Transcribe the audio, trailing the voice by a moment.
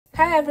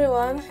Hi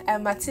everyone,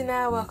 I'm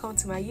Martina. Welcome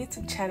to my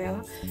YouTube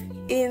channel.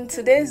 In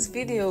today's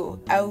video,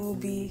 I will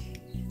be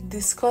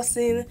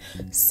discussing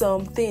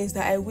some things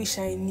that I wish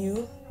I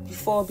knew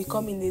before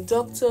becoming a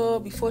doctor,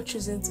 before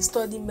choosing to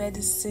study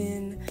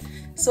medicine.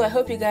 So I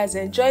hope you guys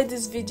enjoyed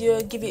this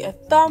video. Give it a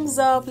thumbs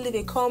up, leave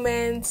a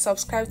comment,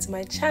 subscribe to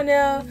my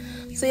channel.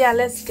 So yeah,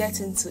 let's get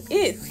into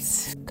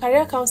it.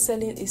 Career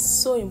counseling is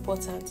so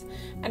important,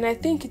 and I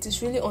think it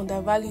is really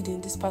undervalued in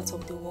this part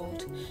of the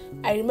world.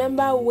 I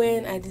remember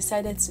when I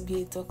decided to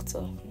be a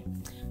doctor.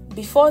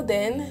 Before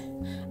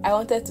then, I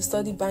wanted to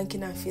study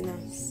banking and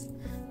finance.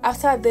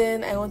 After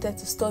then, I wanted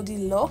to study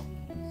law.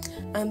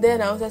 And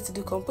then I wanted to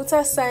do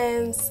computer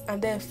science.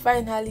 And then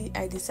finally,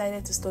 I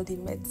decided to study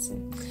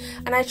medicine.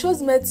 And I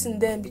chose medicine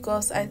then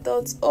because I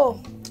thought,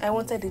 I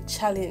wanted a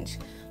challenge.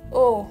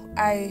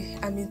 I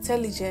am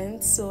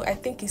intelligent, so I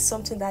think it's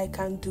something that I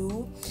can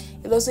do.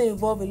 It doesn't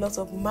involve a lot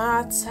of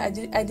maths. I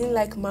didn't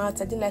like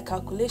maths. I didn't like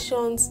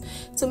calculations.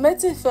 So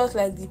medicine felt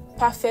like the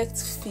perfect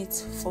fit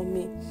for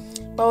me.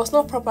 But I was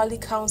not properly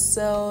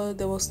counseled.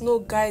 There was no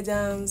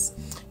guidance.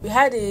 We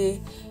had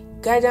a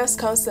guidance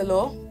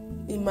counselor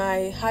in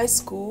my high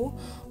school,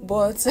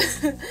 but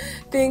I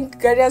think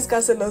guidance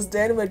counselors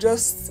then were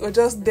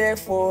just there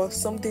for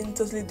something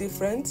totally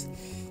different.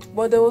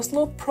 But there was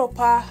no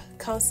proper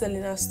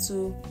counseling as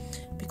to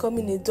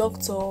becoming a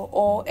doctor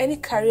or any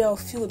career or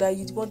field that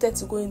you wanted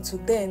to go into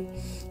then.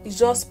 You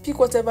just pick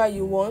whatever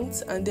you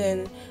want and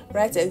then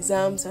write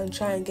exams and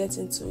try and get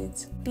into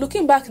it.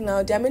 Looking back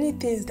now, there are many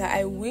things that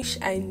I wish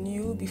I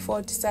knew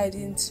before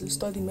deciding to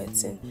study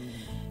medicine.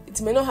 It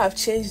may not have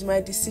changed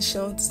my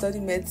decision to study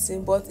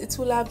medicine, but it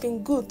will have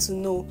been good to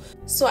know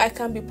so I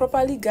can be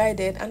properly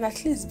guided and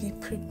at least be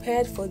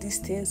prepared for these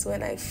things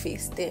when I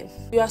face them.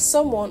 If you are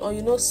someone or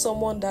you know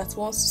someone that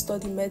wants to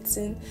study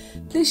medicine,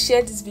 please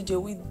share this video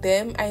with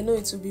them. I know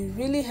it will be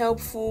really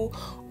helpful,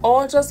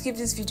 or just give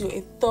this video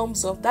a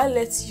thumbs up. That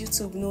lets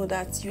YouTube know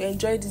that you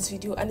enjoyed this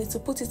video and it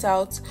will put it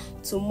out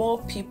to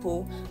more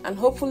people, and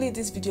hopefully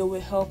this video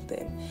will help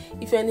them.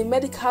 If you're in the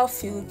medical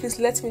field, please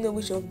let me know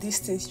which of these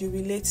things you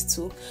relate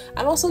to,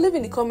 and also leave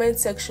in the comment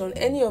section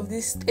any of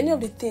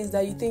the things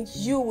that you think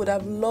you would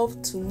have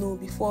loved to know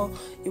before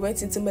you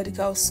went into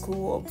medical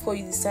school or before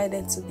you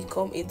decided to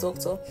become a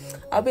doctor.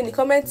 I'll be in the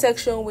comment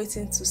section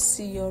waiting to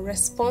see your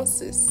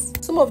responses.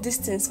 Some of these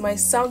things might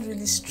sound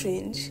really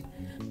strange,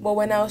 but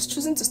when I was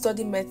choosing to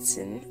study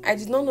medicine, I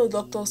did not know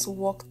doctors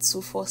work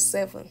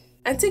 24/7.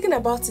 And thinking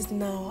about it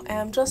now, I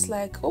am just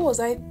like, what was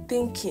I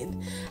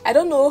thinking? I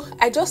don't know.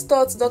 I just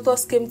thought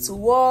doctors came to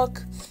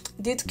work,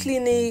 did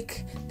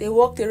clinic, they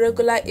worked a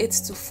regular 8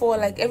 to 4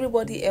 like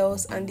everybody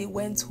else, and they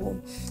went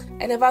home.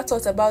 I never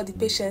thought about the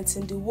patients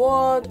in the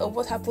ward or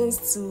what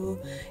happens to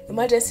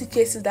emergency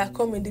cases that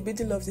come in the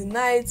middle of the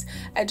night.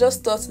 I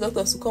just thought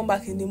doctors would come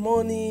back in the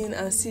morning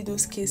and see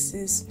those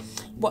cases.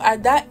 But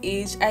at that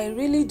age, I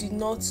really did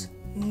not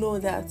know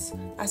that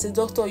as a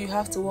doctor you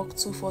have to work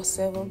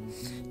 24/7.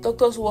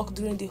 Doctors work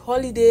during the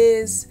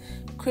holidays,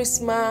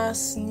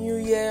 Christmas, New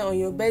Year, on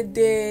your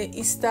birthday,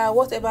 Easter,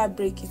 whatever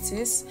break it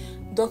is.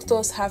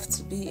 Doctors have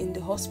to be in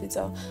the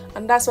hospital,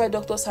 and that's why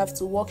doctors have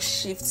to work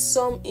shifts,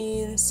 some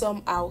in,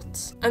 some out.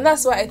 And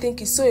that's why I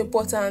think it's so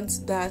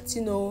important that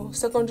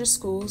secondary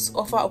schools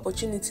offer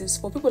opportunities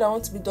for people that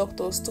want to be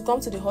doctors to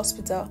come to the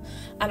hospital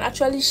and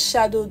actually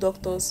shadow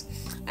doctors.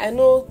 I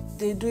know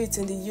they do it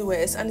in the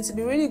US, and it would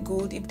be really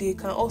good if they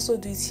can also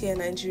do it here in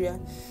Nigeria,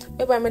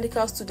 whereby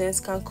medical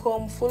students can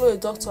come follow a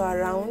doctor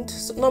around.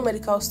 So not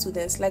medical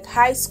students, like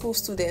high school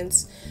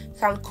students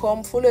can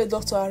come follow a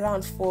doctor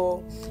around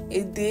for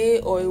a day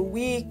or a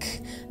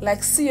week,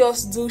 like see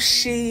us do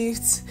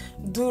shifts,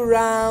 do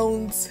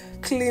rounds,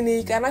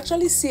 clinic, and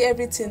actually see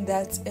everything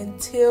that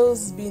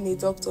entails being a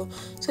doctor,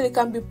 so they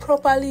can be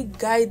properly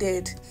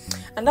guided.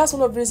 And that's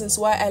one of the reasons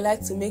why I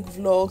like to make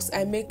vlogs.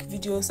 I make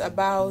videos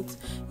about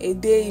a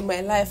day in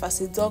my life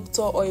as a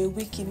doctor, or a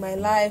week in my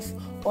life,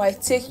 or I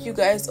take you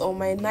guys on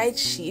my night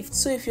shift.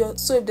 So if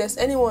there's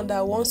anyone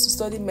that wants to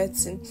study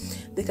medicine,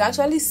 they can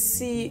actually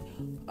see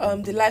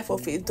the life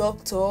of a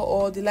doctor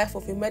or the life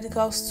of a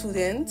medical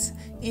student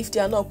if they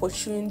are not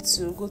opportune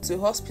to go to a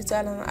hospital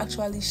and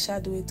actually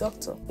shadow a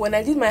doctor. When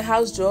I did my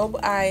house job,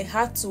 I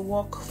had to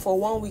work for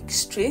 1 week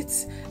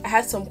straight. I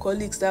had some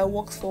colleagues that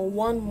worked for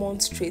 1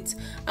 month straight.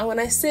 And when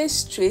I say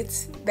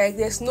straight, like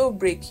there's no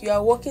break. You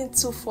are working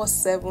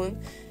 24/7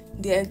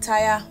 the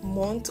entire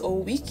month or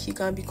week. You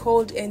can be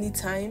called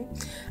anytime.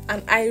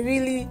 And I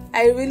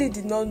really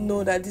did not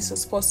know that this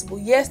was possible.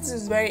 Yes, this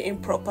is very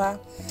improper,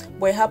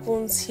 but it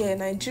happens here in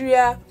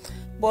Nigeria.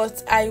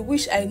 But I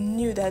wish I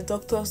knew that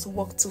doctors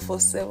work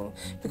 24/7,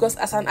 because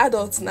as an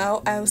adult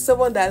now, I am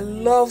someone that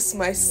loves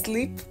my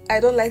sleep. I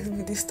don't like to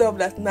be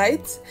disturbed at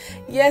night,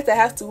 yet I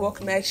have to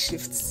work night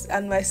shifts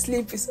and my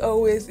sleep is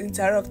always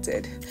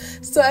interrupted.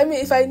 So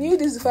if I knew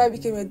this before I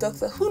became a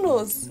doctor, who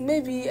knows,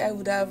 maybe I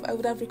would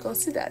have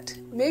reconsidered.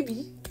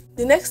 Maybe.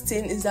 The next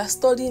thing is that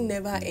studying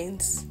never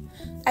ends.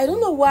 I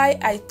don't know why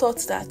I thought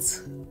that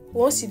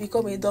once you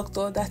become a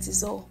doctor, that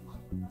is all.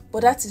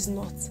 But that is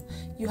not.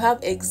 You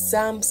have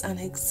exams and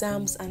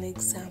exams and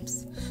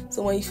exams.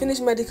 So when you finish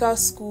medical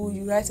school,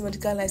 you write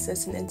medical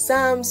licensing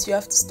exams, you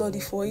have to study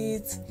for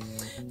it.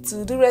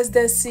 To do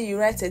residency, you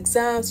write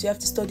exams, you have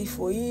to study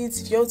for it.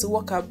 If you want to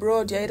work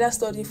abroad, you're either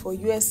studying for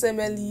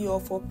USMLE or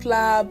for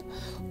PLAB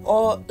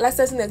or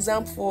licensing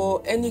exam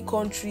for any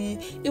country.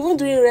 Even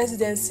during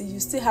residency, you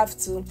still have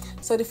to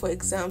study for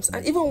exams.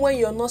 And even when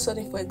you're not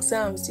studying for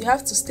exams, you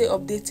have to stay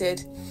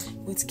updated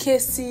with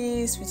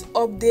cases, with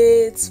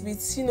updates,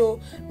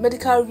 with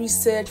medical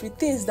research, with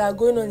things that are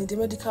going on in the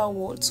medical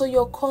world. So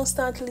you're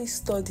constantly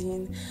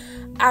studying.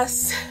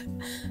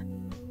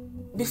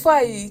 Before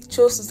I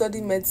chose to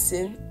study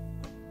medicine,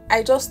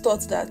 I just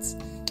thought that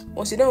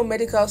once you're done with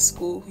medical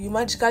school, you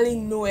magically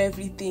know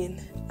everything,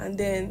 and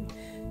then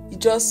you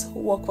just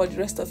work for the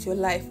rest of your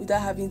life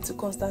without having to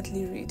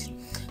constantly read.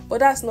 But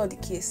that's not the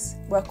case.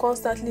 We're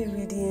constantly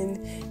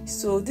reading.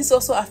 So this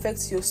also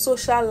affects your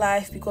social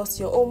life because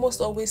you're almost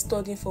always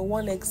studying for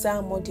one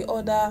exam or the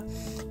other,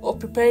 or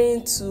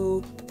preparing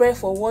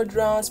for ward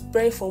rounds,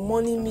 preparing for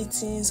morning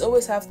meetings,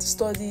 always have to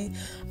study.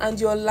 And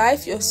your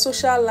life, your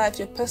social life,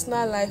 your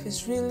personal life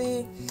is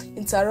really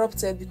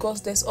interrupted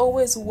because there's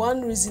always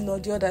one reason or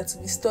the other to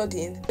be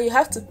studying. You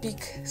have to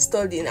pick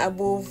studying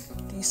above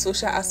the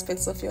social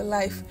aspects of your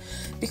life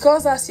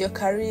because that's your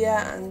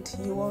career and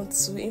you want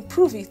to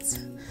improve it.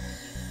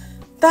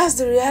 That's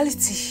the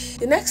reality.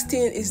 The next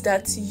thing is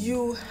that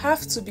you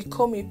have to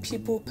become a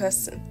people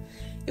person.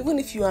 Even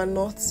if you are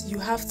not, you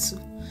have to.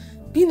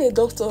 Being a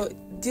doctor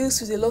deals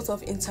with a lot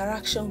of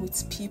interaction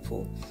with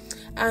people.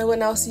 And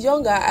when I was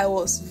younger, I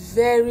was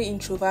very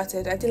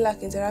introverted. I didn't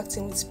like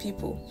interacting with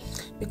people.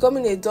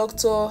 Becoming a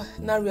doctor,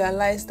 now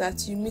realize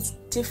that you meet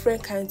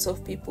different kinds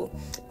of people.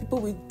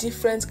 People with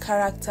different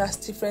characters,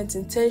 different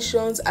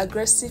intentions,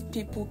 aggressive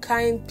people,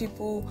 kind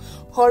people,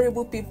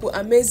 horrible people,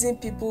 amazing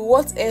people,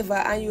 whatever,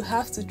 and you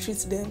have to treat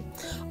them.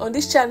 On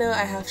this channel,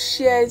 I have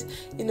shared,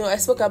 I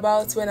spoke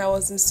about when I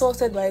was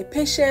insulted by a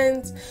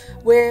patient,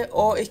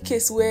 or a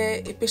case where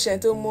a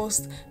patient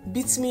almost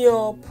beat me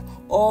up,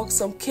 or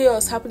some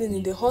chaos happening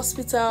in the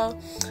hospital,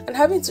 and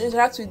having to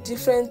interact with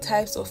different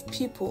types of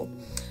people.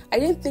 I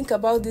didn't think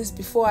about this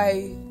before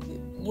I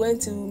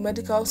went to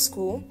medical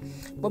school,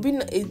 but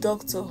being a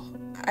doctor,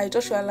 I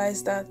just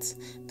realized that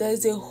there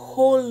is a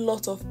whole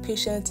lot of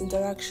patient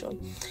interaction.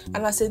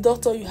 And as a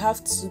doctor, you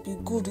have to be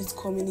good with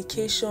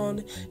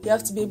communication. You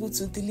have to be able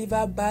to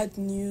deliver bad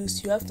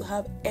news. You have to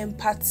have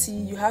empathy.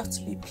 You have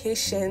to be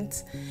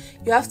patient.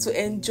 You have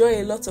to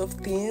enjoy a lot of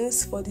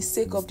things for the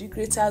sake of the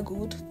greater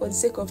good, for the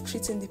sake of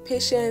treating the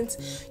patient.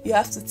 You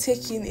have to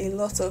take in a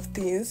lot of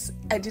things.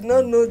 I did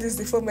not know this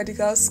before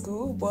medical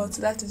school, but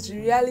that is the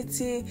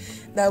reality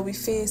that we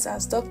face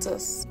as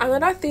doctors.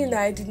 Another thing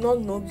that I did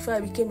not know before I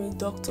became a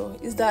doctor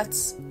is that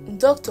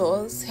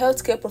doctors,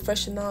 healthcare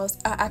professionals,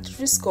 are at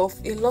risk of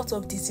a lot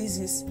of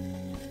diseases.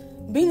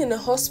 Being in a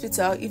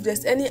hospital, if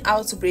there's any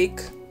outbreak,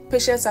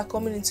 patients are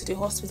coming into the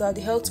hospital,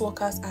 the health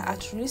workers are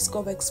at risk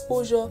of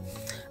exposure,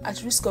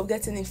 at risk of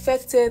getting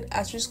infected,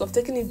 at risk of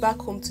taking it back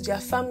home to their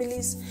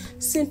families,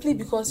 simply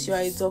because you are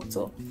a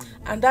doctor.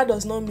 And that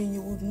does not mean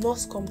you would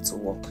not come to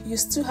work. You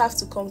still have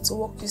to come to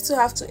work. You still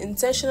have to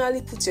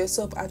intentionally put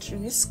yourself at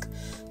risk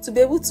to be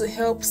able to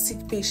help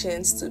sick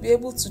patients, to be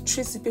able to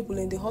treat the people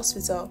in the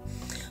hospital.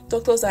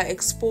 Doctors are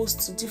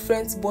exposed to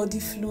different body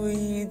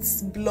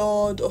fluids,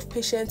 blood of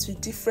patients with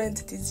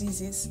different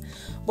diseases.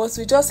 But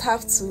we just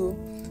have to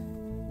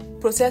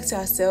protect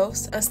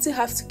ourselves and still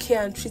have to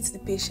care and treat the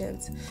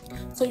patient.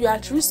 So you're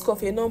at risk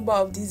of a number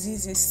of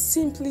diseases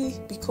simply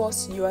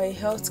because you are a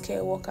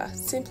healthcare worker,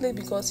 simply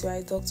because you are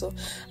a doctor.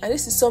 And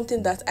this is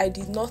something that I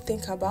did not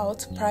think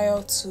about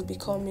prior to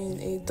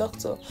becoming a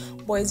doctor.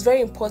 But it's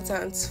very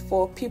important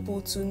for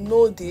people to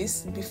know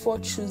this before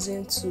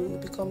choosing to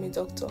become a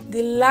doctor.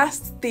 The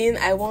last thing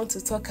I want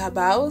to talk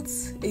about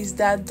is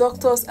that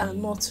doctors are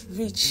not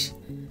rich.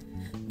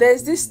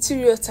 There's this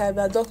stereotype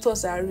that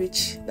doctors are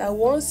rich, that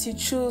once you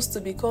choose to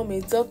become a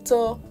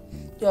doctor,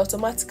 you're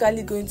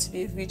automatically going to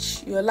be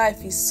rich. Your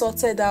life is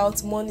sorted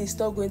out, money is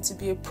not going to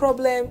be a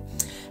problem.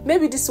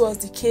 Maybe this was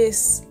the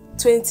case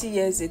 20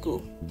 years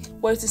ago,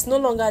 but it is no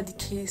longer the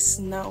case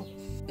now.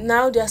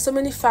 Now there are so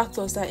many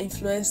factors that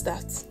influence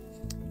that.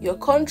 Your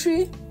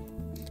country,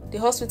 the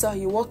hospital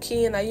you work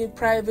in, are you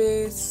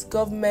private,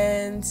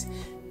 government,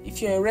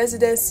 if you're in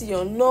residency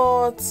or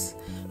not,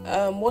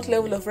 what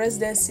level of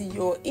residency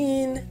you're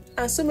in,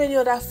 and so many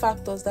other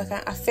factors that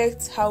can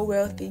affect how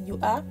wealthy you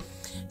are.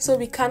 So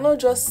we cannot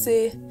just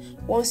say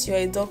once you're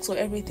a doctor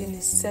everything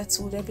is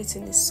settled,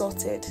 everything is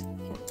sorted.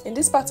 In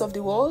this part of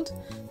the world,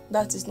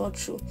 that is not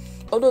true.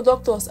 Although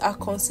doctors are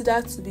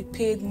considered to be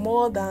paid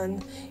more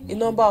than a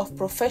number of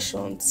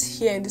professions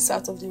here in this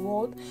part of the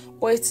world,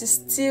 but it is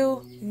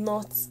still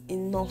not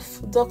enough.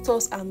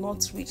 Doctors are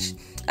not rich.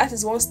 That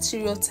is one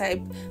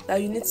stereotype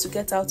that you need to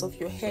get out of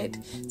your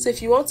head. So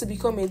if you want to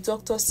become a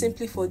doctor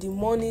simply for the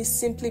money,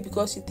 simply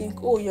because you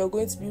think, oh, you're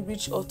going to be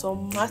rich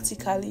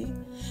automatically,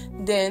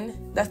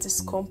 then that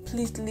is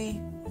completely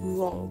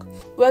wrong.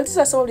 Well, these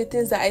are some of the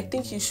things that I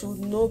think you should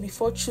know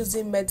before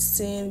choosing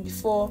medicine,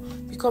 before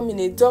becoming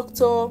a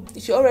doctor.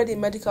 If you're already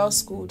in medical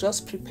school,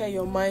 just prepare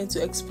your mind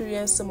to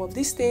experience some of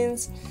these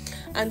things.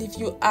 And if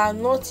you are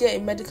not yet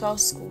in medical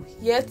school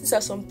yet, these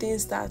are some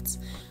things that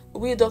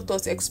we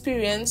doctors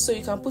experience, so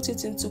you can put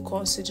it into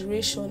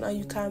consideration and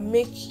you can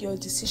make your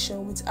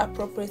decision with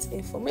appropriate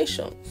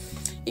information.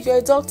 If you're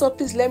a doctor,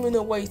 please let me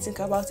know what you think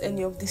about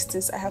any of these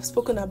things I have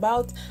spoken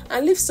about,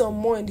 and leave some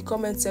more in the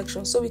comment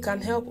section so we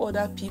can help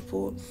other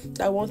people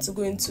that want to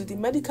go into the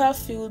medical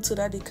field so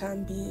that they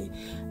can be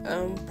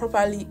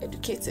properly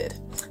educated.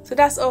 So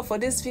that's all for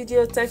this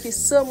video. Thank you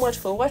so much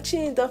for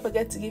watching. Don't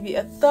forget to give it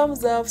a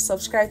thumbs up,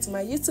 subscribe to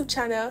my YouTube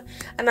channel,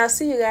 and I'll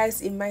see you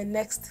guys in my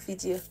next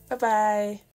video. Bye bye.